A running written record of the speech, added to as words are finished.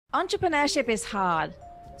Entrepreneurship is hard,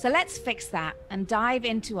 so let's fix that and dive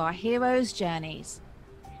into our heroes' journeys.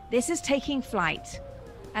 This is Taking Flight,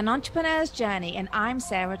 an entrepreneur's journey, and I'm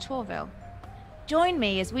Sarah Tourville. Join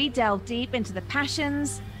me as we delve deep into the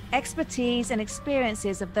passions, expertise, and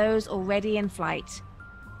experiences of those already in flight.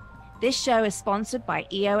 This show is sponsored by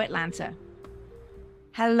EO Atlanta.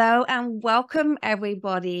 Hello and welcome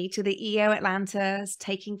everybody to the EO Atlanta's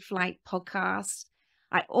Taking Flight podcast.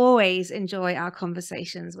 I always enjoy our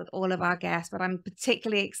conversations with all of our guests, but I'm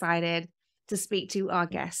particularly excited to speak to our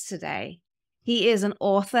guest today. He is an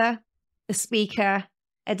author, a speaker,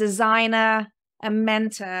 a designer, a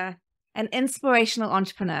mentor, an inspirational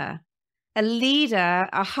entrepreneur, a leader,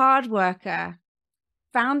 a hard worker,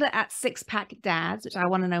 founder at Six Pack Dads, which I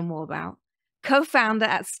want to know more about, co-founder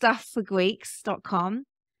at stuffforgreeks.com,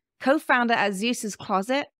 co-founder at Zeus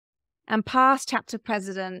Closet, and past chapter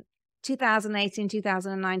president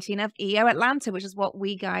 2018-2019 of EO Atlanta, which is what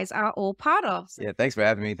we guys are all part of. Yeah, thanks for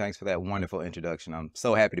having me. Thanks for that wonderful introduction. I'm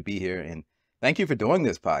so happy to be here, and thank you for doing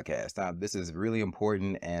this podcast. This is really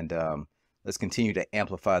important, and let's continue to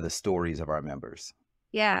amplify the stories of our members.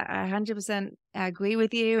 Yeah, I 100% agree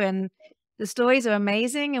with you, and the stories are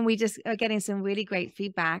amazing, and we just are getting some really great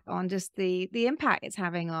feedback on just the impact it's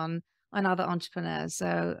having on other entrepreneurs.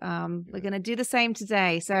 So we're going to do the same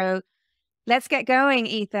today. So let's get going,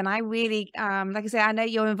 Ethan. I really, like I say, I know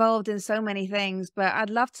you're involved in so many things, but I'd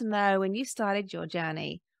love to know, when you started your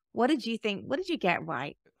journey, what did you think? What did you get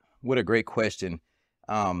right? What a great question.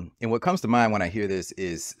 And what comes to mind when I hear this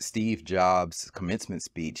is Steve Jobs' commencement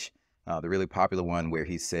speech, the really popular one where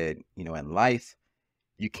he said, you know, in life,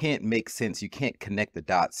 you can't make sense. You can't connect the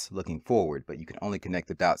dots looking forward, but you can only connect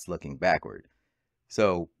the dots looking backward.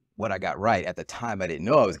 So what I got right at the time, I didn't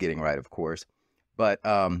know I was getting right, of course. But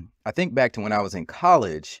I think back to when I was in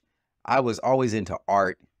college, I was always into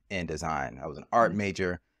art and design. I was an art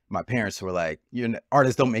major. My parents were like,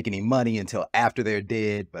 artists don't make any money until after they're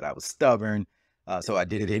dead, but I was stubborn. So I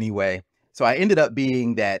did it anyway. So I ended up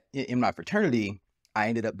being that in my fraternity, I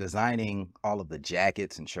ended up designing all of the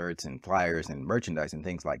jackets and shirts and flyers and merchandise and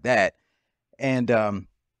things like that. And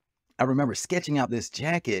I remember sketching out this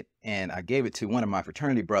jacket, and I gave it to one of my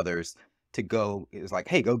fraternity brothers to go. It was like,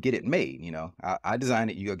 hey, go get it made. You know, I designed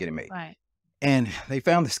it, you go get it made. Right. And they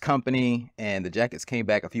found this company, and the jackets came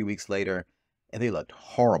back a few weeks later, and they looked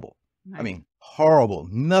horrible. Right. I mean, horrible,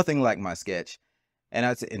 nothing like my sketch. And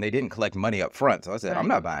and they didn't collect money up front. So I said, I'm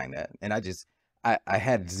not buying that. And I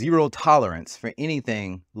had zero tolerance for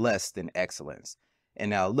anything less than excellence. And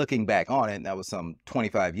now looking back on it, that was some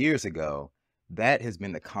 25 years ago, that has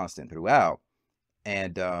been the constant throughout.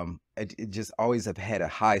 And it just always have had a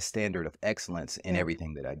high standard of excellence in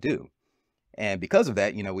everything that I do. And because of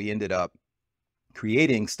that, you know, we ended up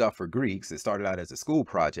creating Stuff for Greeks. It started out as a school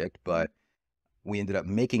project, but we ended up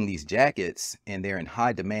making these jackets, and they're in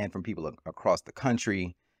high demand from people across the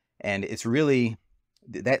country. And it's really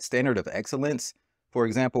that standard of excellence. For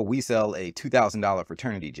example, we sell a $2,000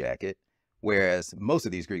 fraternity jacket, whereas most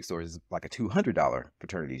of these Greek stores is like a $200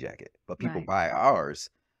 fraternity jacket. But people buy ours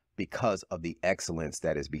because of the excellence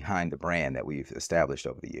that is behind the brand that we've established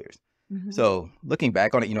over the years. So looking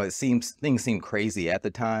back on it, you know, things seem crazy at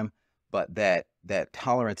the time, but that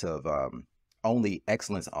tolerance of only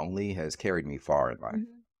excellence only has carried me far in life.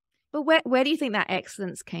 But where do you think that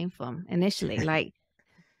excellence came from initially? Like,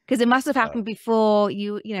 because it must have happened before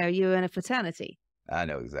you were in a fraternity. I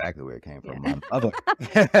know exactly where it came from. My mother.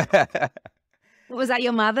 Was that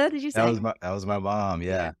your mother? Did you say? That was my mom.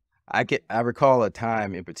 Yeah. I recall a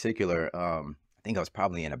time in particular. I think I was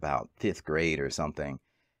probably in about 5th grade or something,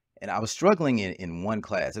 and I was struggling in one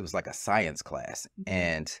class. It was like a science class,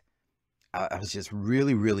 and I was just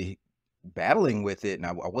really, really battling with it, and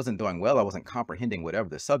I wasn't doing well. I wasn't comprehending whatever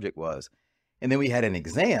the subject was. And then we had an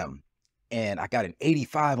exam, and I got an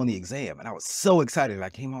 85 on the exam, and I was so excited. I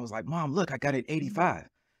came home, I was like, Mom, look, I got an 85.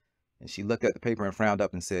 And she looked at the paper and frowned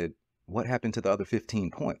up and said, what happened to the other 15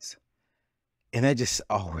 points? And that just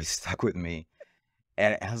always stuck with me.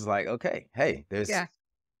 And I was like, okay, hey, there's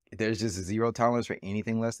just zero tolerance for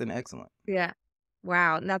anything less than excellent. Yeah.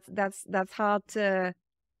 Wow. That's hard to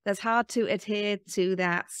adhere to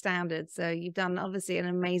that standard. So you've done obviously an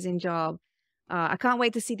amazing job. I can't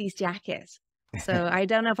wait to see these jackets. So I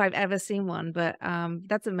don't know if I've ever seen one, but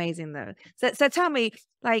that's amazing though. So tell me,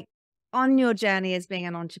 like, on your journey as being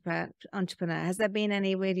an entrepreneur, has there been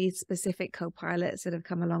any really specific co-pilots that have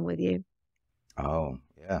come along with you? Oh,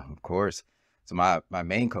 yeah, of course. So my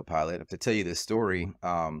main co-pilot, to tell you this story,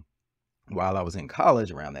 while I was in college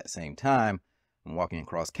around that same time, I'm walking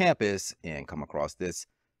across campus and come across this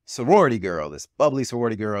sorority girl, this bubbly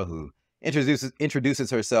sorority girl who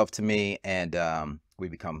introduces herself to me, and we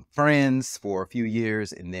become friends for a few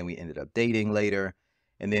years, and then we ended up dating later.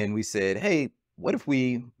 And then we said, hey, what if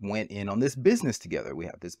we went in on this business together? We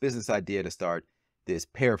have this business idea to start this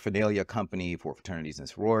paraphernalia company for fraternities and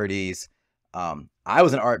sororities. I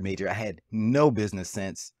was an art major. I had no business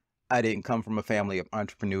sense. I didn't come from a family of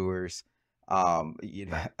entrepreneurs.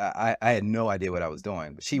 I had no idea what I was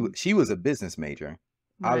doing. But she was a business major.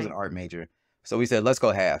 I was an Right. art major. So we said, let's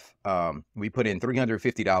go half. We put in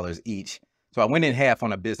 $350 each. So I went in half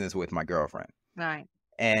on a business with my girlfriend. Right.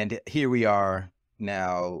 And here we are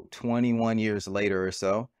now 21 years later or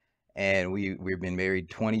so. And we've been married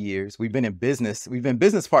 20 years. We've been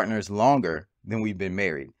business partners longer than we've been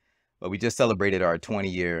married. But we just celebrated our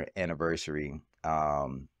 20-year anniversary.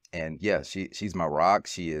 And yeah, she's my rock.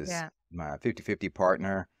 She is Yeah. my 50-50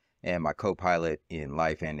 partner and my co-pilot in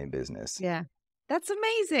life and in business. Yeah. That's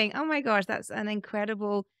amazing. Oh my gosh, that's an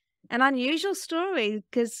incredible and unusual story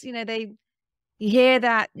because, you hear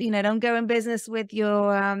that, don't go in business with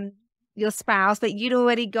your spouse, but you'd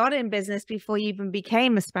already got in business before you even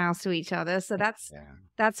became a spouse to each other. So Yeah.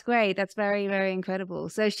 that's great. That's very, very incredible.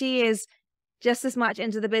 So she is just as much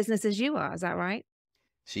into the business as you are. Is that right?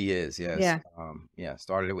 She is, yes. Yeah. Yeah,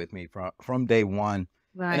 started it with me from day one.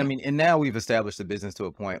 And I Right. mean, and now we've established the business to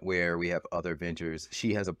a point where we have other ventures.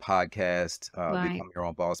 She has a podcast, Right. Become Your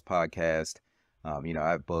Own Boss podcast. I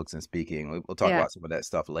have books and speaking. We'll talk Yeah. about some of that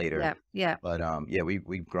stuff later. Yeah. Yeah. But yeah,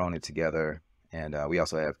 we've grown it together, and we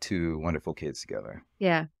also have two wonderful kids together.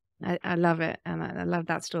 Yeah. I love it. And I love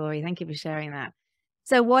that story. Thank you for sharing that.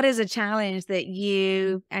 So what is a challenge that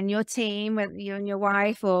you and your team, whether you and your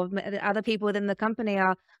wife or the other people within the company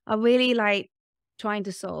are really like trying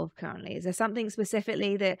to solve currently? Is there something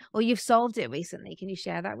specifically or you've solved it recently? Can you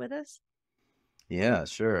share that with us? Yeah,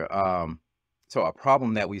 sure. So a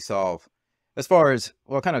problem that we solve, as far as,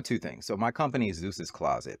 well, kind of two things. So my company is Zeus's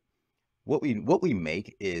Closet. What we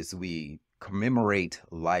make is we commemorate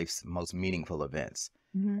life's most meaningful events.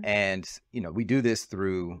 Hmm. And, we do this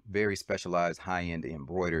through very specialized high-end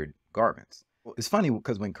embroidered garments. Well, it's funny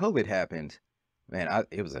because when COVID happened, man,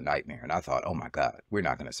 it was a nightmare. And I thought, oh my God, we're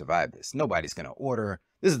not going to survive this. Nobody's going to order.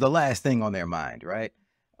 This is the last thing on their mind, right?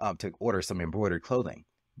 To order some embroidered clothing.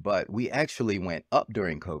 But we actually went up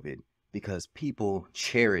during COVID because people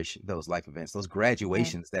cherish those life events, those Right.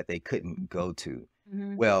 graduations that they couldn't go to.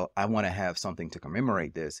 Hmm. Well, I want to have something to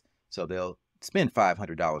commemorate this. So they'll spend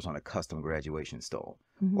 $500 on a custom graduation stole,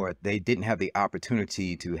 Hmm. or they didn't have the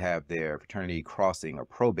opportunity to have their fraternity crossing or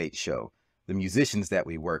probate show. The musicians that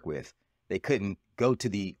we work with, they couldn't go to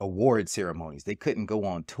the award ceremonies. They couldn't go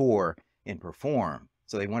on tour and perform.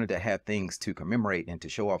 So they wanted to have things to commemorate and to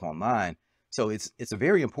show off online. So it's a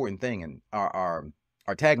very important thing. And our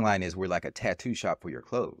tagline is, we're like a tattoo shop for your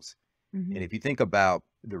clothes. Hmm. And if you think about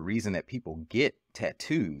the reason that people get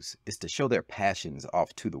tattoos is to show their passions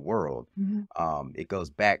off to the world. Hmm. It goes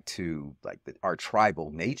back to like our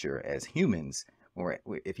tribal nature as humans, or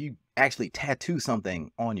if you actually tattoo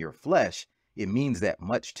something on your flesh, it means that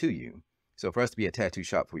much to you. So for us to be a tattoo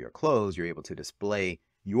shop for your clothes, you're able to display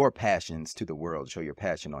your passions to the world, show your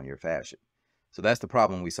passion on your fashion. So that's the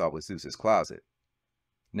problem we saw with Zeus's Closet.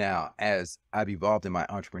 Now, as I've evolved in my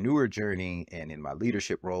entrepreneur journey and in my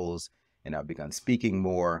leadership roles, and I've begun speaking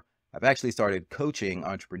more, I've actually started coaching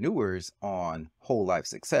entrepreneurs on whole life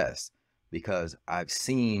success because I've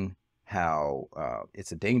seen how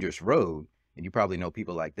it's a dangerous road. And you probably know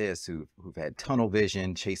people like this who've had tunnel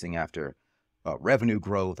vision, chasing after revenue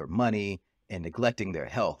growth or money, and neglecting their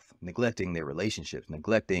health, neglecting their relationships,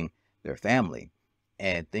 neglecting their family,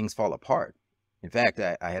 and things fall apart. In fact,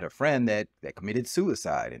 I had a friend that committed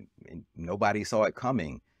suicide, and nobody saw it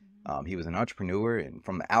coming. He was an entrepreneur, and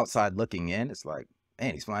from the outside looking in, it's like,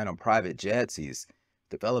 man, he's flying on private jets. He's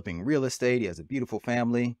developing real estate. He has a beautiful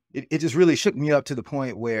family. It just really shook me up to the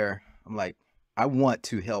point where I'm like, I want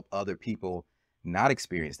to help other people not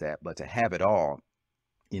experience that, but to have it all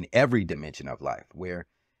in every dimension of life, where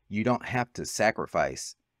you don't have to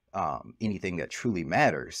sacrifice anything that truly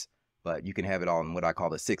matters, but you can have it all in what I call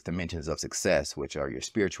the 6 dimensions of success, which are your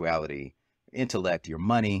spirituality, intellect, your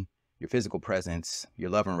money, your physical presence, your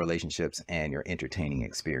love and relationships, and your entertaining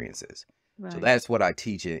experiences. So Right. that's what I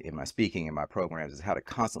teach in my speaking and my programs, is how to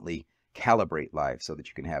constantly calibrate life so that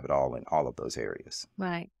you can have it all in all of those areas.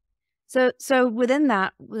 Right. So within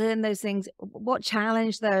those things, what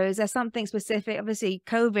challenged those? There's something specific. Obviously,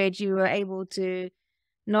 COVID, you were able to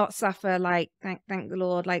not suffer like thank the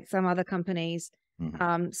Lord, like some other companies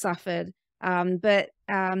Mhm. suffered. But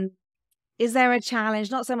is there a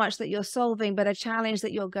challenge, not so much that you're solving, but a challenge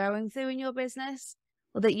that you're going through in your business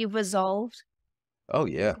or that you've resolved Oh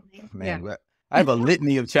yeah, recently? Yeah. man. I have a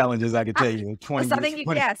litany of challenges I could tell you. 20 years, Something,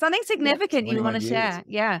 20, something significant you want 21 to years. share.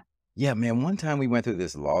 Yeah. Yeah, man. One time we went through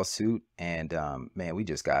this lawsuit and man, we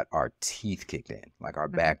just got our teeth kicked in. Like our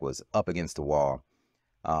Right. back was up against the wall.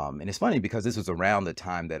 And it's funny because this was around the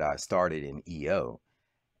time that I started in EO.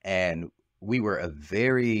 And we were a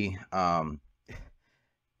very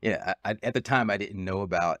yeah, at the time I didn't know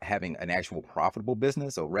about having an actual profitable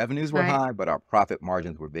business. So revenues were Right. high, but our profit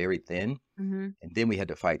margins were very thin. Mm-hmm. And then we had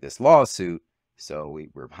to fight this lawsuit. So we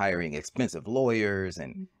were hiring expensive lawyers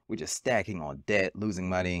and we're just stacking on debt, losing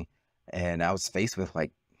money. And I was faced with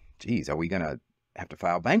like, geez, are we gonna have to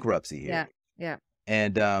file bankruptcy here? Yeah. Yeah.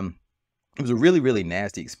 And it was a really, really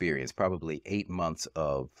nasty experience, probably 8 months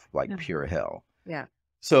of like Yeah. pure hell. Yeah.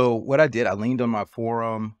 So what I did, I leaned on my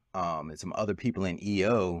forum and some other people in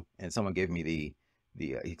EO, and someone gave me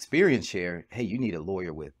the experience share. Hey, you need a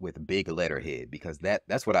lawyer with a big letterhead, because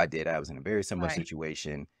that's what I did. I was in a very similar Right.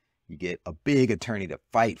 situation. You get a big attorney to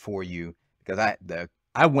fight for you, because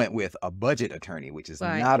I went with a budget attorney, which is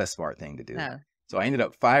Right. not a smart thing to do. No. So I ended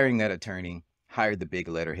up firing that attorney, hired the big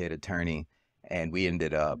letterhead attorney, and we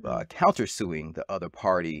ended up countersuing the other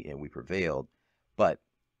party, and we prevailed. But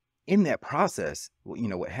in that process, well, you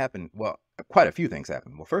know what happened? Well, quite a few things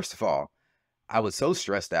happened. Well, first of all, I was so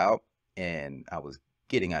stressed out and I was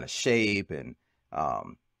getting out of shape, and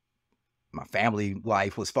my family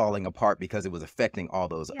life was falling apart because it was affecting all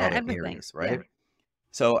those Yeah. other Everything. areas, right? Yeah.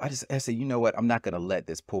 So I said, you know what? I'm not going to let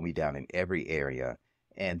this pull me down in every area.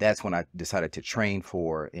 And that's when I decided to train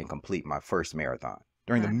for and complete my first marathon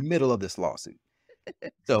during the Right. middle of this lawsuit.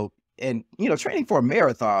 So, and you know, training for a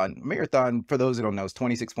marathon, for those who don't know, is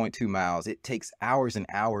 26.2 miles. It takes hours and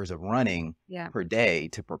hours of running Yeah. per day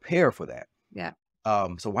to prepare for that. Yeah.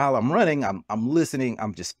 So while I'm running, I'm listening,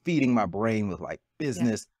 I'm just feeding my brain with like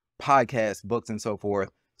business, podcasts, books, and so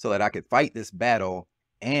forth, so that I could fight this battle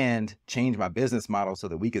and change my business model so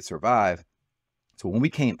that we could survive. So when we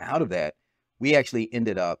came out of that, we actually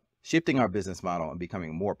ended up shifting our business model and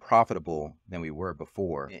becoming more profitable than we were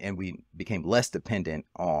before. And we became less dependent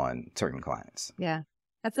on certain clients. Yeah.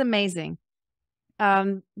 That's amazing.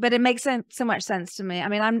 But it makes so much sense to me. I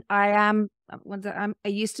mean, I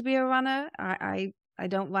used to be a runner. I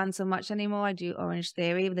don't run so much anymore. I do Orange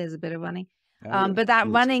Theory, but there's a bit of running. But that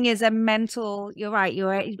running is a mental, you're right.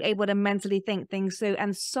 You're able to mentally think things through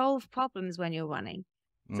and solve problems when you're running.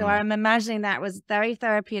 So I'm imagining that was very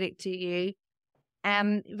therapeutic to you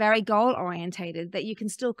and very goal orientated, that you can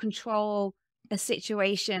still control a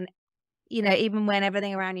situation, you know, even when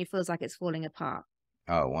everything around you feels like it's falling apart.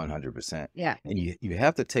 Oh, 100%. Yeah. And you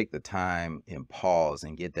have to take the time and pause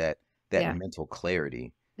and get that Yeah. mental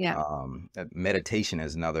clarity. Yeah. Meditation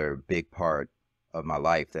is another big part of my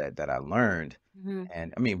life that I learned.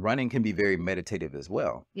 And I mean, running can be very meditative as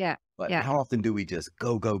well. Yeah. But Yeah. how often do we just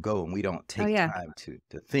go, and we don't take yeah. time to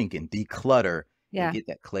think and declutter Yeah. and get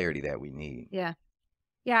that clarity that we need? Yeah.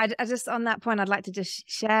 Yeah. I just, on that point, I'd like to just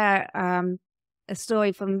share a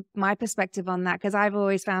story from my perspective on that, because I've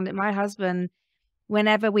always found it, my husband,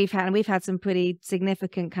 whenever we've had some pretty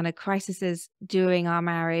significant kind of crises during our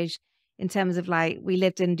marriage, in terms of like, we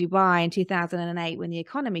lived in Dubai in 2008 when the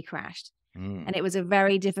economy crashed. And it was a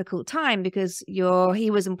very difficult time because he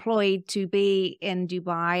was employed to be in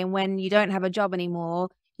Dubai. And when you don't have a job anymore,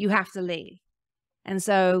 you have to leave. And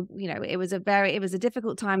so, you know, it was a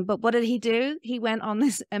difficult time. But what did he do? He went on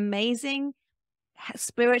this amazing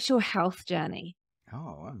spiritual health journey. Oh,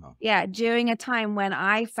 wow. Yeah. During a time when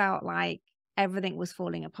I felt like everything was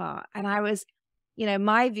falling apart. And I was, you know,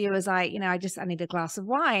 my view was like, you know, I need a glass of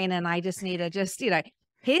wine and I just need to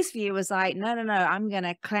his view was like, no, I'm going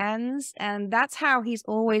to cleanse. And that's how he's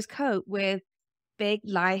always coped with big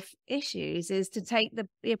life issues, is to take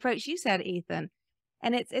the approach you said, Ethan.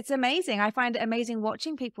 And it's amazing. I find it amazing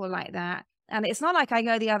watching people like that. And it's not like I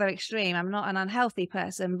go the other extreme. I'm not an unhealthy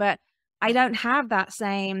person, but I don't have that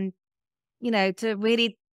same, you know, to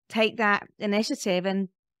really take that initiative and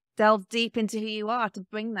delve deep into who you are to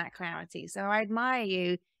bring that clarity. So I admire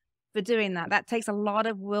you for doing that. That takes a lot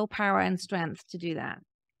of willpower and strength to do that.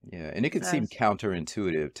 Yeah, and it could seem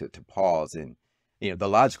counterintuitive to pause and, you know, the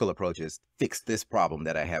logical approach is fix this problem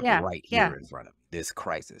that I have right here in front of me, this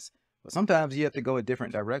crisis. But sometimes you have to go a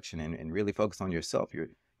different direction and really focus on yourself, your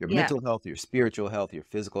mental health, your spiritual health, your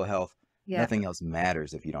physical health. Nothing else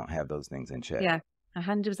matters if you don't have those things in check. Yeah,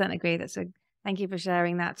 100% agree. Thank you for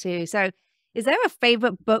sharing that too. So is there a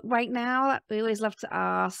favorite book right now that we always love to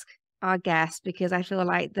ask our guests, because I feel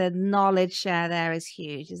like the knowledge share there is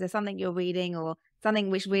huge? Is there something you're reading or something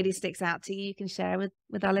which really sticks out to you can share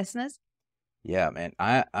with our listeners? Yeah, man.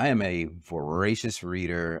 I am a voracious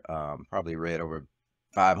reader. Probably read over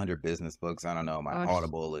 500 business books. I don't know. My Gosh.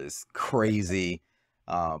 Audible is crazy.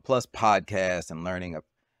 Plus podcasts and learning.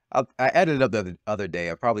 I added it up the other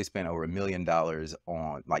day. I probably spent over $1 million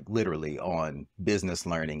on, like, literally on business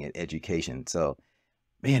learning and education. So,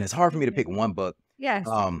 man, it's hard for me to pick one book. Yes.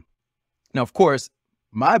 Now, of course,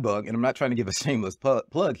 my book, and I'm not trying to give a shameless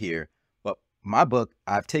plug here, but my book,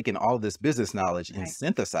 I've taken all this business knowledge and Right.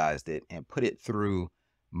 synthesized it and put it through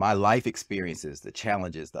my life experiences, the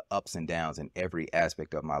challenges, the ups and downs in every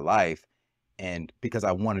aspect of my life. And because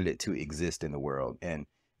I wanted it to exist in the world. And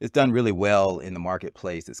it's done really well in the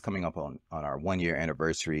marketplace. It's coming up on our 1-year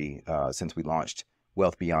anniversary since we launched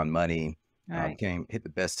Wealth Beyond Money. Right. Hit the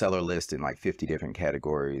bestseller list in like 50 different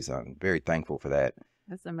categories. I'm very thankful for that.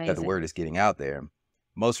 That's That the amazing. word is getting out there.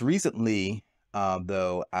 Most recently,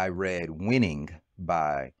 though, I read Winning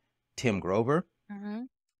by Tim Grover. Mhm.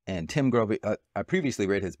 And Tim Grover, I previously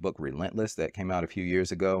read his book Relentless that came out a few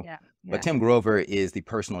years ago. Yeah. But Yeah. Tim Grover is the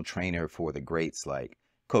personal trainer for the greats like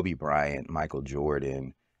Kobe Bryant, Michael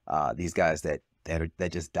Jordan, these guys that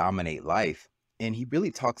just dominate life. And he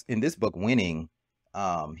really talks in this book, Winning.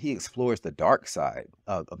 He explores the dark side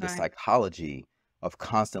of the Right. psychology of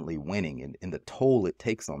constantly winning and the toll it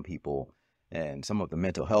takes on people and some of the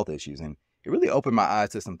mental health issues. And it really opened my eyes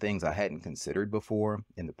to some things I hadn't considered before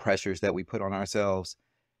and the pressures that we put on ourselves.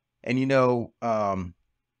 And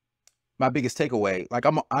my biggest takeaway, like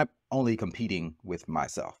I'm only competing with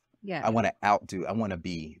myself. Yeah. I want to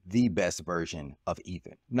be the best version of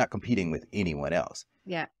Ethan. I'm not competing with anyone else.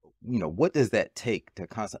 Yeah. What does that take to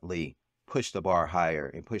constantly push the bar higher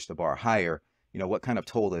and push the bar higher? What kind of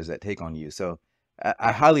toll does that take on you? So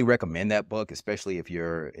I highly recommend that book, especially if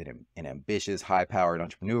you're an ambitious, high-powered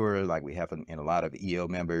entrepreneur like we have in a lot of EO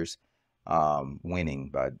members.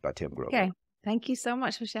 Winning by Tim Grover. Okay. Thank you so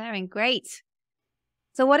much for sharing. Great.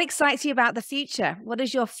 So what excites you about the future? What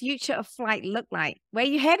does your future of flight look like? Where are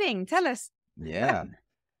you heading? Tell us. Yeah.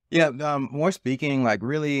 Yeah. More speaking, like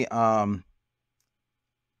really,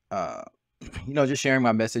 just sharing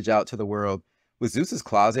my message out to the world. With Zeus's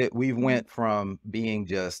Closet, we've went from being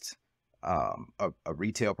just a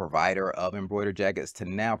retail provider of embroidered jackets to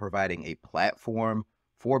now providing a platform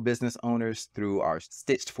for business owners through our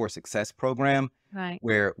Stitched for Success program, Right.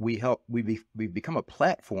 where we've become a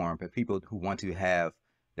platform for people who want to have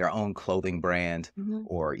their own clothing brand Mhm.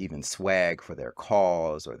 or even swag for their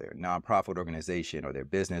cause or their nonprofit organization or their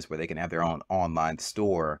business, where they can have their own online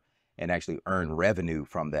store and actually earn revenue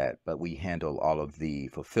from that. But we handle all of the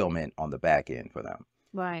fulfillment on the back end for them.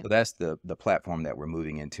 Right. So that's the platform that we're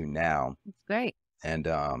moving into now. That's great. And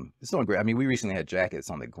it's doing great. I mean, we recently had jackets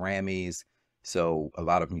on the Grammys. So a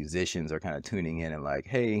lot of musicians are kind of tuning in and like,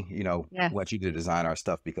 hey, Yeah. want you to design our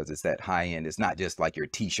stuff because it's that high end. It's not just like your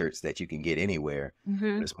t-shirts that you can get anywhere,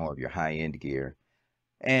 Mhm. but it's more of your high end gear.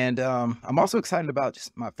 And I'm also excited about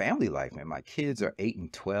just my family life, man. My kids are 8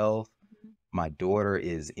 and 12. Mhm. My daughter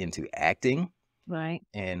is into acting. Right.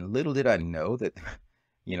 And little did I know that,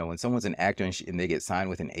 when someone's an actor and they get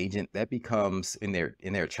signed with an agent, that becomes in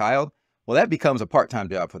their child. Well, that becomes a part-time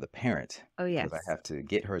job for the parent. Oh, Because yes. I have to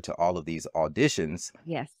get her to all of these auditions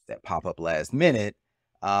Yes. that pop up last minute.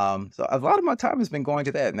 So a lot of my time has been going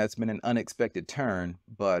to that, and that's been an unexpected turn,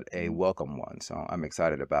 but a Mhm. welcome one. So I'm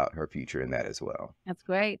excited about her future in that as well. That's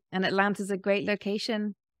great. And Atlanta's a great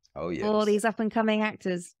location Oh, for all yes. these up and coming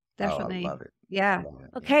actors. Oh, I Definitely. love it. Yeah. Love it.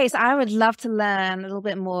 Yeah. Okay. So I would love to learn a little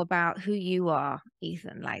bit more about who you are,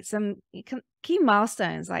 Ethan, like some key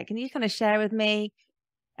milestones. Like, can you kind of share with me?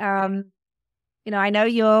 I know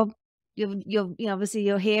you're obviously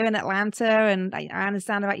you're here in Atlanta, and I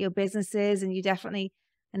understand about your businesses, and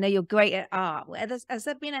I know you're great at art. Has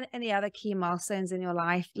there been any other key milestones in your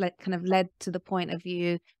life that kind of led to the point of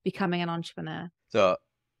you becoming an entrepreneur? So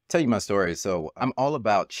tell you my story. So I'm all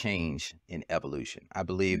about change and evolution. I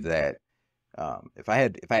believe that if I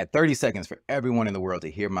had 30 seconds for everyone in the world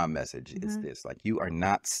to hear my message, it's Mhm. this: like, you are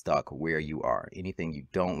not stuck where you are. Anything you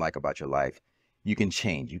don't like about your life, you can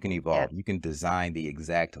change, you can Yeah. evolve, you can design the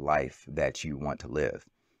exact life that you want to live.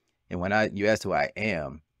 And when you asked who I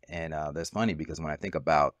am, and that's funny because when I think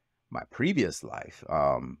about my previous life,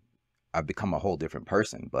 I've become a whole different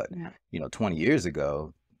person. But Yeah. 20 years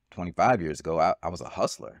ago, 25 years ago, I was a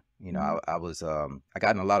hustler. Mhm. I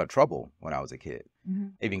got in a lot of trouble when I was a kid.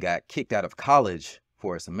 Mhm. Even got kicked out of college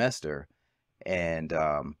for a semester, and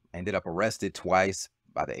ended up arrested twice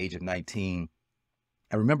by the age of 19.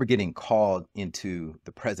 I remember getting called into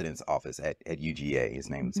the president's office at UGA. His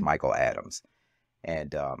name was Mhm. Michael Adams.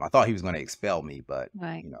 And I thought he was going to expel me, but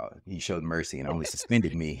Right. he showed mercy and only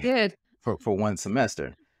suspended me Good. for one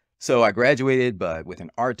semester. So I graduated, but with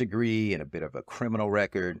an art degree and a bit of a criminal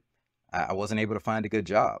record. I wasn't able to find a good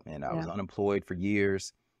job, and I was Yeah. unemployed for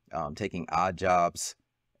years, taking odd jobs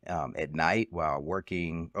at night while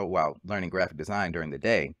working or while learning graphic design during the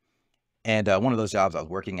day. And one of those jobs, I was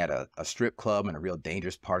working at a strip club in a real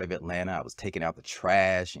dangerous part of Atlanta. I was taking out the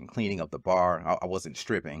trash and cleaning up the bar. I wasn't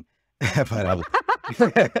stripping, but I was.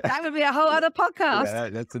 That would be a whole other Yeah,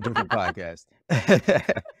 podcast. that's a different podcast.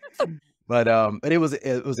 But it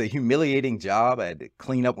was a humiliating job. I had to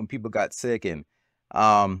clean up when people got sick, and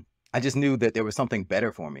I just knew that there was something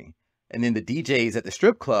better for me. And then the DJs at the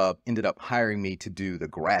strip club ended up hiring me to do the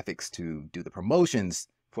graphics, to do the promotions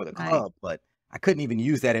for the Right. club, but I couldn't even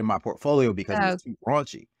use that in my portfolio because it was No. too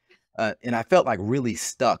raunchy. And I felt like really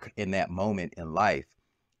stuck in that moment in life.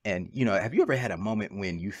 And have you ever had a moment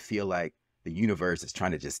when you feel like the universe is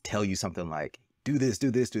trying to just tell you something like, do this,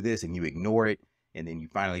 do this, do this, and you ignore it, and then you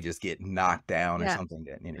finally just get knocked down or Yeah. something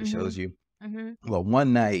and it Mhm. shows you? Mhm. Well,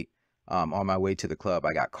 one night, on my way to the club,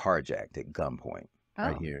 I got carjacked at gunpoint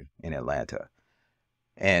right Oh, here in Atlanta.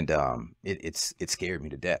 And it scared me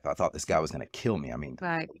to death. I thought this guy was gonna kill me. I mean,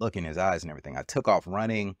 right. the look in his eyes and everything. I took off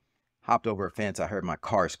running, hopped over a fence. I heard my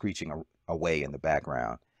car screeching away in the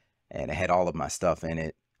background, and it had all of my stuff in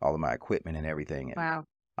it, all of my equipment and everything. And Wow.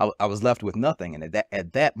 I was left with nothing. And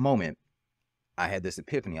at that moment, I had this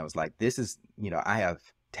epiphany. I was like, this is, I have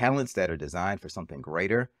talents that are designed for something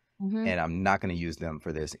greater, Mhm. and I'm not going to use them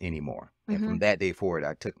for this anymore. And from Mhm. that day forward,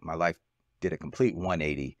 I took my life, did a complete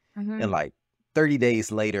 180. And Mhm. like 30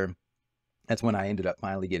 days later, that's when I ended up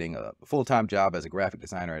finally getting a full-time job as a graphic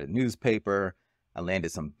designer at a newspaper. I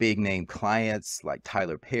landed some big name clients like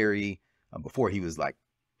Tyler Perry, before he was like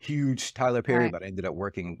huge Tyler Perry, Right. but I ended up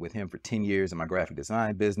working with him for 10 years in my graphic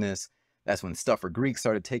design business. That's when Stuff for Greek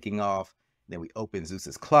started taking off. Then we opened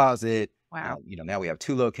Zeus's Closet. Wow. Now we have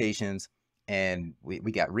 2 locations, and we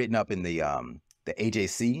got written up in the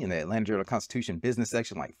AJC, in the Atlanta Journal-Constitution business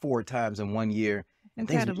section, like 4 times in 1 year. And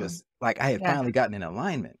things were Incredible. just like I had Yeah. finally gotten in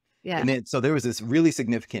alignment. Yeah. And then so there was this really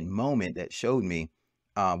significant moment that showed me,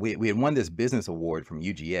 we had won this business award from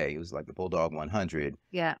UGA. It was like the Bulldog 100.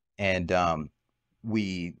 Yeah. And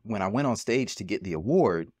when I went on stage to get the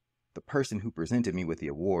award, the person who presented me with the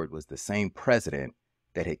award was the same president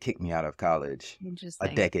that had kicked me out of college a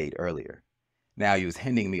Interesting. decade earlier. Now he was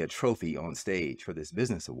handing me a trophy on stage for this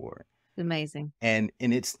business award. Amazing. And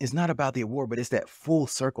it's not about the award, but it's that full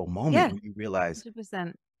circle moment Yeah. when you realize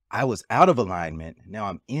 100%. I was out of alignment. Now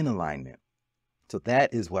I'm in alignment. So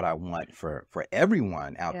that is what I want for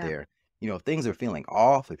everyone out Yeah. there. If things are feeling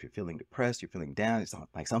off, if you're feeling depressed, you're feeling down, it's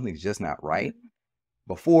like something's just not right. Mhm.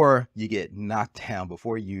 Before you get knocked down,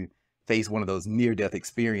 before you face one of those near-death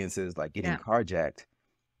experiences like getting Yeah. carjacked,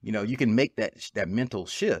 you can make that mental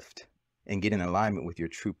shift and get in alignment with your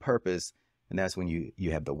true purpose. And that's when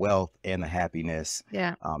you have the wealth and the happiness,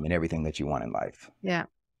 Yeah. and everything that you want in life. Yeah.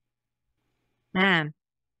 Man,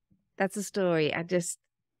 that's a story.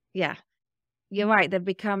 Yeah, you're right. There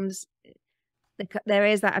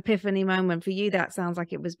is that epiphany moment for you. That sounds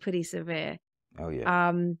like it was pretty severe. Oh yeah.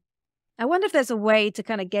 Um, I wonder if there's a way to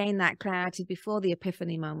kind of gain that clarity before the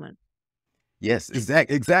epiphany moment. Yes,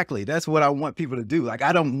 exactly. That's what I want people to do. Like,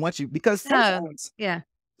 I don't want you, because No. Yeah.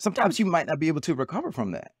 sometimes you might not be able to recover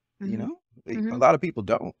from that. Mhm. A Mhm. lot of people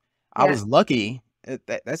don't. I Yeah. was lucky.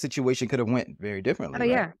 That situation could have went very differently, Oh, right?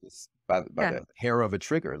 yeah. Just by Yeah. the hair of a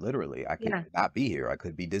trigger, literally. I could Yeah. not be here. I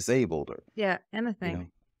could be disabled, or Yeah. you Anything. know.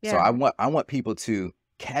 So Yeah. I want people to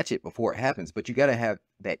catch it before it happens, but you got to have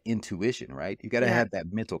that intuition, right? You got to Yeah. have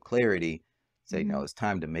that mental clarity. Say, no, Mhm. it's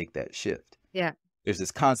time to make that shift. Yeah. There's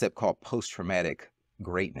this concept called post-traumatic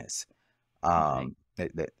greatness, Okay.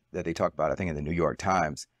 that they talk about, I think, in the New York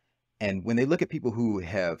Times. And when they look at people who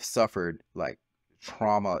have suffered like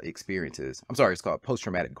trauma experiences, I'm sorry, it's called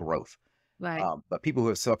post-traumatic growth. Right. But people who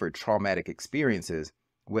have suffered traumatic experiences,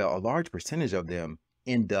 well, a large percentage of them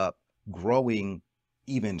end up growing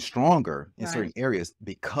even stronger in certain Right. areas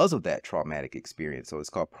because of that traumatic experience. So it's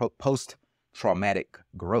called post-traumatic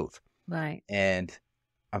growth. Right. And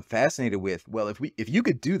I'm fascinated with, well, if you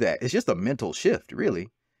could do that, it's just a mental shift, really.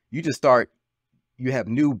 You just you have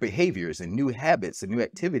new behaviors and new habits and new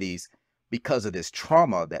activities because of this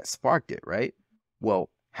trauma that sparked it, right? Well,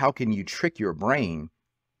 how can you trick your brain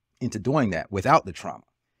into doing that without the trauma?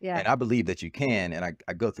 Yeah. And I believe that you can. And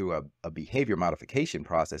I go through a behavior modification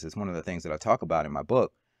process. It's one of the things that I talk about in my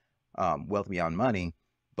book, Wealth Beyond Money.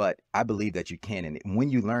 But I believe that you can. And when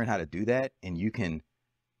you learn how to do that, and you can,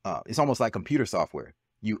 it's almost like computer software.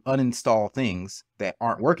 You uninstall things that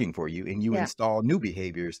aren't working for you, and you Yeah. install new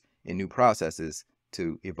behaviors and new processes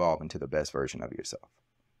to evolve into the best version of yourself.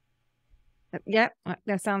 Yeah,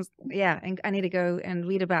 that sounds, yeah, and I need to go and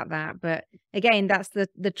read about that. But again, that's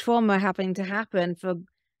the trauma having to happen for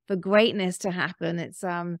for greatness to happen.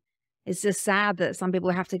 It's just sad that some people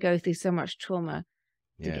have to go through so much trauma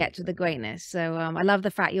to Yeah. get to the greatness. So I love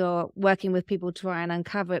the fact you're working with people to try and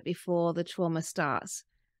uncover it before the trauma starts.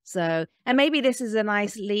 So, and maybe this is a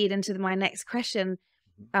nice lead into my next question.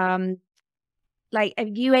 Like, are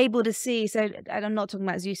you able to see, so I'm not talking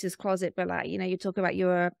about Zeus's Closet, but like, you talk about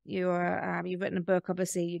you've written a book,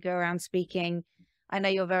 obviously you go around speaking. I know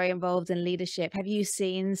you're very involved in leadership. Have you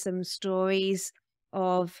seen some stories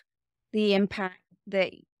of the impact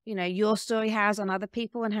that, your story has on other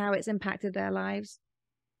people and how it's impacted their lives?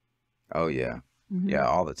 Oh yeah. Yeah,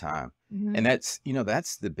 all the time. And that's,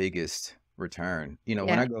 that's the biggest return. When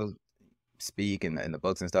Yeah. I go speak in the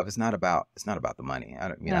books and stuff, it's not about the money. I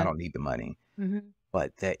don't need the money.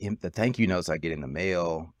 But the thank you notes I get in the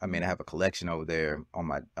mail, I have a collection over there on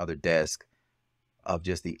my other desk of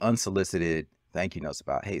just the unsolicited thank you notes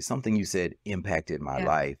about, hey, something you said impacted my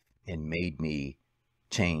life and made me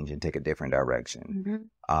change and take a different direction.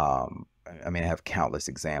 I have countless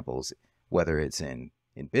examples, whether it's in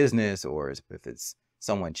business or if it's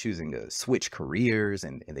someone choosing to switch careers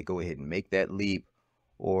and they go ahead and make that leap,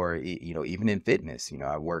 or, even in fitness,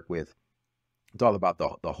 I work with, it's all about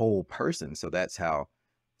the whole person. So that's how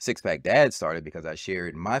Six Pack Dad started, because I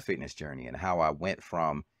shared my fitness journey and how I went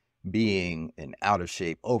from being an out of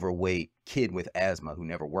shape, overweight kid with asthma who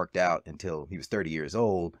never worked out until he was 30 years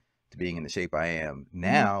old to being in the shape I am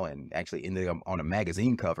now, and actually ended up on a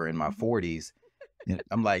magazine cover in my 40s. And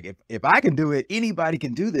I'm like, if I can do it, anybody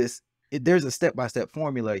can do this. There's a step-by-step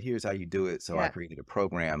formula. Here's how you do it. So I created a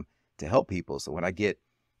program to help people. So when I get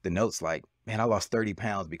the notes like, man, I lost 30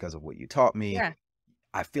 pounds because of what you taught me.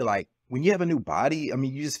 I feel like when you have a new body,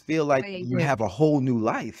 you just feel like you have a whole new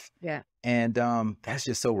life. And that's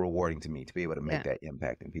just so rewarding to me to be able to make that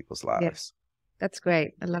impact in people's lives. That's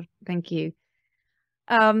great. Thank you.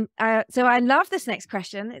 So I love this next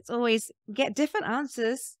question. It's always get different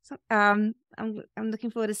answers. I'm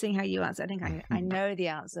looking forward to seeing how you answer. I think I know the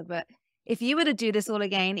answer, but if you were to do this all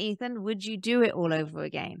again, Ethan, would you do it all over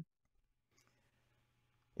again?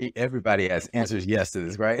 Everybody answers yes to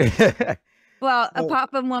this, right? Well,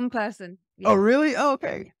 apart from one person. Oh, really? Oh,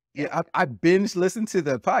 okay. Yeah, I binge listened to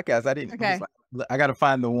the podcast. I didn't. Okay. I got to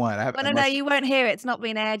find the one. No, you won't hear it. It's not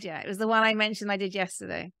been aired yet. It was the one I mentioned I did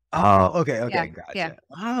yesterday. Oh, okay, Yeah, gotcha.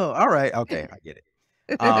 Oh, all right. Okay, I get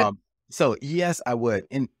it. So yes, I would.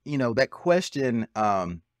 And that question,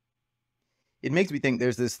 it makes me think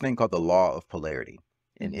there's this thing called the law of polarity.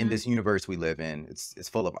 And in this universe we live in, it's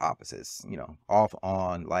full of opposites, off,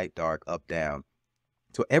 on, light, dark, up, down.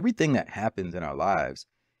 So everything that happens in our lives,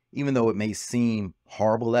 even though it may seem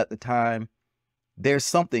horrible at the time, there's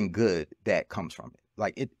something good that comes from it.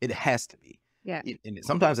 Like it has to be. Yeah. And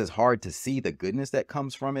sometimes it's hard to see the goodness that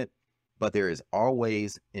comes from it, but there is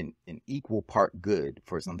always an equal part good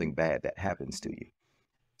for something bad that happens to you.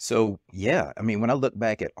 So yeah, when I look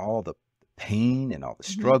back at all the pain and all the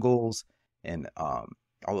struggles and all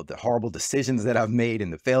of the horrible decisions that I've made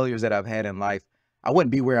and the failures that I've had in life, I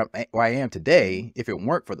wouldn't be where I am today if it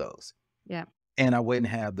weren't for those. Yeah. And I wouldn't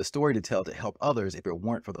have the story to tell to help others if it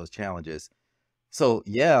weren't for those challenges. So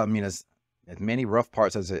yeah, as many rough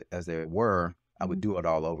parts as there were, I would do it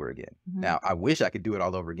all over again. Now, I wish I could do it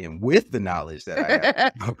all over again with the knowledge that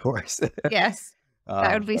I have, of course. Yes,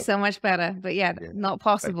 that would be so much better. But not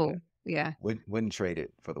possible. Yeah. Wouldn't trade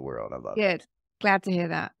it for the world. I love it. Good. Glad to hear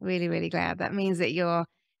that. Really, really glad. That means that you're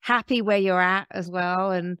happy where you're at as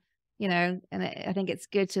well. And, I think it's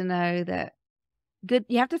good to know that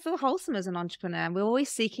you have to feel wholesome as an entrepreneur. We're always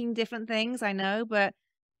seeking different things, I know, but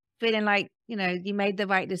feeling like, you made the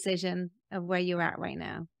right decision of where you're at right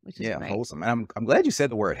now, which is great. Wholesome. And I'm glad you said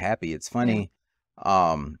the word happy. It's funny.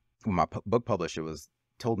 When my book publisher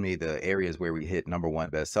told me the areas where we hit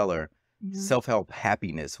 #1 bestseller, self-help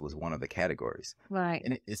happiness was one of the categories. Right.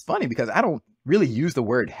 And it's funny because I don't really use the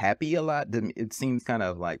word happy a lot. It seems kind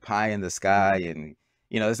of like pie in the sky, and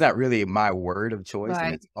it's not really my word of choice.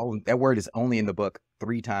 Right. And that word is only in the book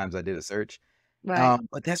 3 times I did a search. Right.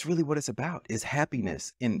 But that's really what it's about, is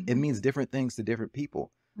happiness. And it means different things to different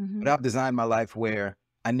people. But I've designed my life where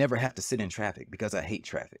I never have to sit in traffic because I hate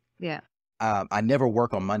traffic. Yeah. I never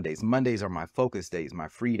work on Mondays. Mondays are my focus days, my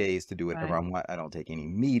free days to do whatever I want. I don't take any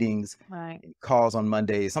meetings, any calls on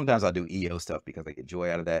Mondays. Sometimes I'll do EO stuff because I get joy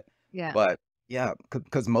out of that. Yeah. But yeah,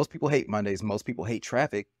 because most people hate Mondays. Most people hate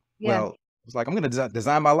traffic. Yeah. Well, it's like, I'm going to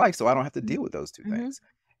design my life so I don't have to deal with those two things.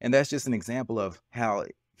 And that's just an example of how,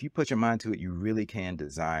 if you put your mind to it, you really can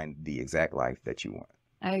design the exact life that you want.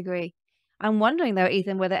 I agree. I'm wondering though,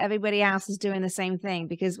 Ethan, whether everybody else is doing the same thing,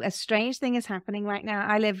 because a strange thing is happening right now.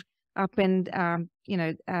 I live up in,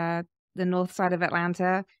 the north side of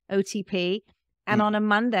Atlanta, OTP, And on a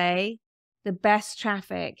Monday, the best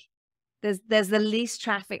traffic, there's the least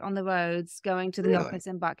traffic on the roads going to the Really? office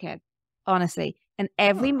in Buckhead, honestly. And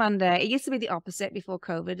every Monday, it used to be the opposite before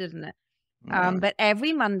COVID, didn't it? Yeah. But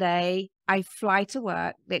every Monday, I fly to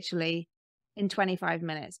work literally in 25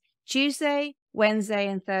 minutes. Tuesday, Wednesday,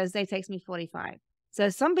 and Thursday takes me 45. So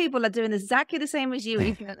some people are doing exactly the same as you,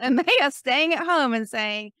 Ethan, and they are staying at home and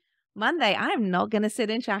saying, Monday, I'm not going to sit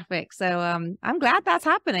in traffic. So I'm glad that's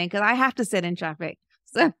happening because I have to sit in traffic.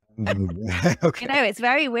 So, Okay. it's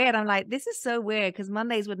very weird. I'm like, this is so weird because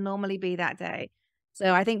Mondays would normally be that day.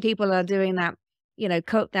 So I think people are doing that,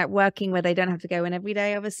 that working where they don't have to go in every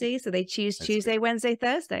day, obviously. So they choose That's Tuesday, good. Wednesday,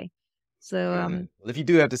 Thursday. So, Good. Well, if you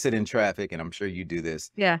do have to sit in traffic, and I'm sure you do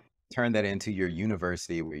this, yeah. turn that into your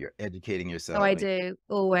university where you're educating Oh, yourself. I do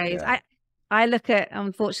always. Yeah. I look at,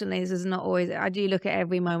 unfortunately, this is not always, I do look at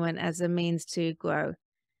every moment as a means to grow.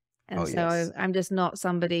 And Oh, so yes. I'm just not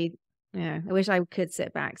somebody, I wish I could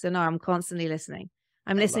sit back. So no, I'm constantly listening.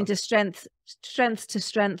 I'm I listening love to it. strength to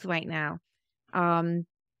strength right now. And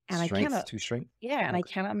I Strength cannot, to strength. and I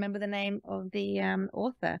Okay. cannot remember the name of the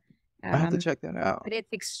author. I have to check that out. But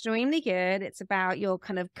it's extremely good. It's about your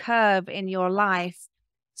kind of curve in your life.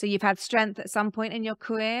 So you've had strength at some point in your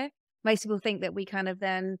career. Most people think that we kind of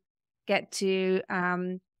then get to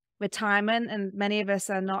retirement, and many of us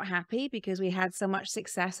are not happy because we had so much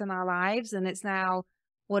success in our lives, and it's now,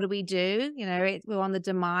 what do we do? We're on the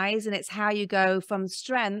demise, and it's how you go from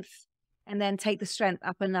strength and then take the strength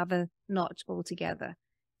up another notch altogether.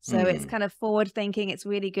 So it's kind of forward thinking. It's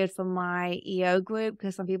really good for my EO group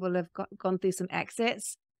because some people have gone through some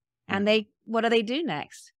exits, and what do they do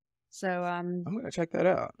next? So I'm going to check that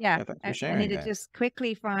out. yeah, Yeah, thanks for I sharing need to that. just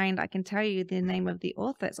quickly find, I can tell you the name of the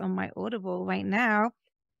author. It's on my Audible right now,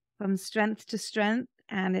 From Strength to Strength,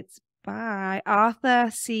 and it's by Arthur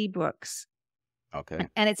C. Brooks. Okay.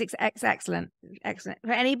 And it's excellent. Excellent.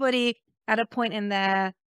 For anybody at a point in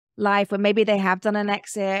their life where maybe they have done an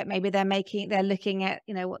exit, maybe they're looking at,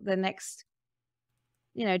 what the next,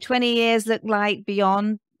 20 years look like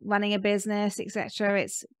beyond running a business, etc.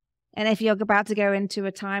 And if you're about to go into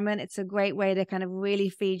retirement, it's a great way to kind of really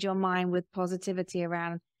feed your mind with positivity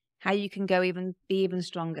around how you can be even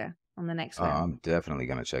stronger on the next level. I'm definitely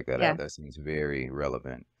going to check that out. That seems very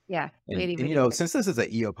relevant. Yeah, really, And really good. since this is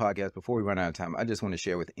an EO podcast, before we run out of time, I just want to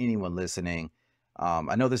share with anyone listening.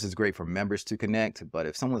 I know this is great for members to connect, but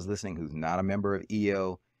if someone's listening who's not a member of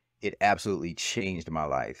EO, it absolutely changed my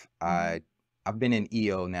life. I've been in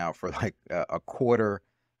EO now for like a quarter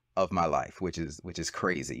of my life, which is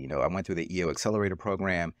crazy. I went through the EO Accelerator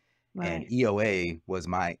program, and EOA was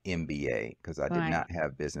my MBA because I did not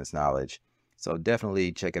have business knowledge. So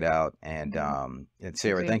definitely check it out. And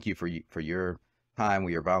Sarah, thank you for your time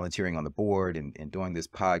where you're volunteering on the board and doing this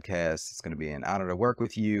podcast. It's going to be an honor to work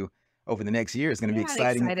with you over the next year. It's going to be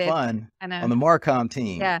exciting and fun on the Marcom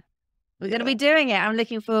team. Yeah, we're going to be doing it. I'm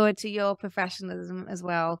looking forward to your professionalism as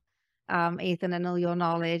well, Ethan, and all your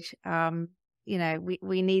knowledge.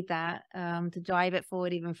 We need that to drive it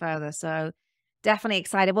forward even further. So definitely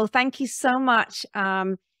excited. Well, thank you so much,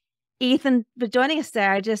 Ethan, for joining us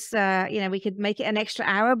there. I just, we could make it an extra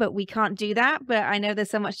hour, but we can't do that. But I know there's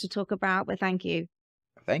so much to talk about, but thank you.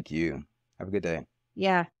 Thank you. Have a good day.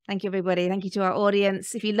 Yeah. Thank you, everybody. Thank you to our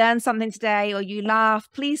audience. If you learned something today or you laugh,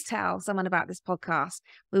 please tell someone about this podcast.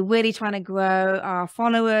 We're really trying to grow our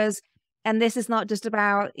followers. And this is not just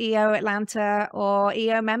about EO Atlanta or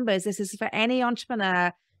EO members. This is for any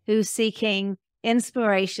entrepreneur who's seeking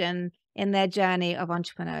inspiration in their journey of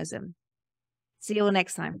entrepreneurism. See you all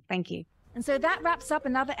next time. Thank you. And so that wraps up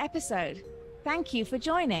another episode. Thank you for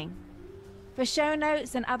joining. For show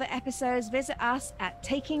notes and other episodes, visit us at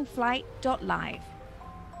takingflight.live.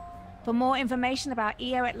 For more information about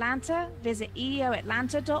EO Atlanta, visit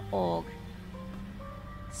eoatlanta.org.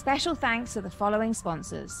 Special thanks to the following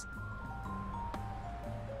sponsors: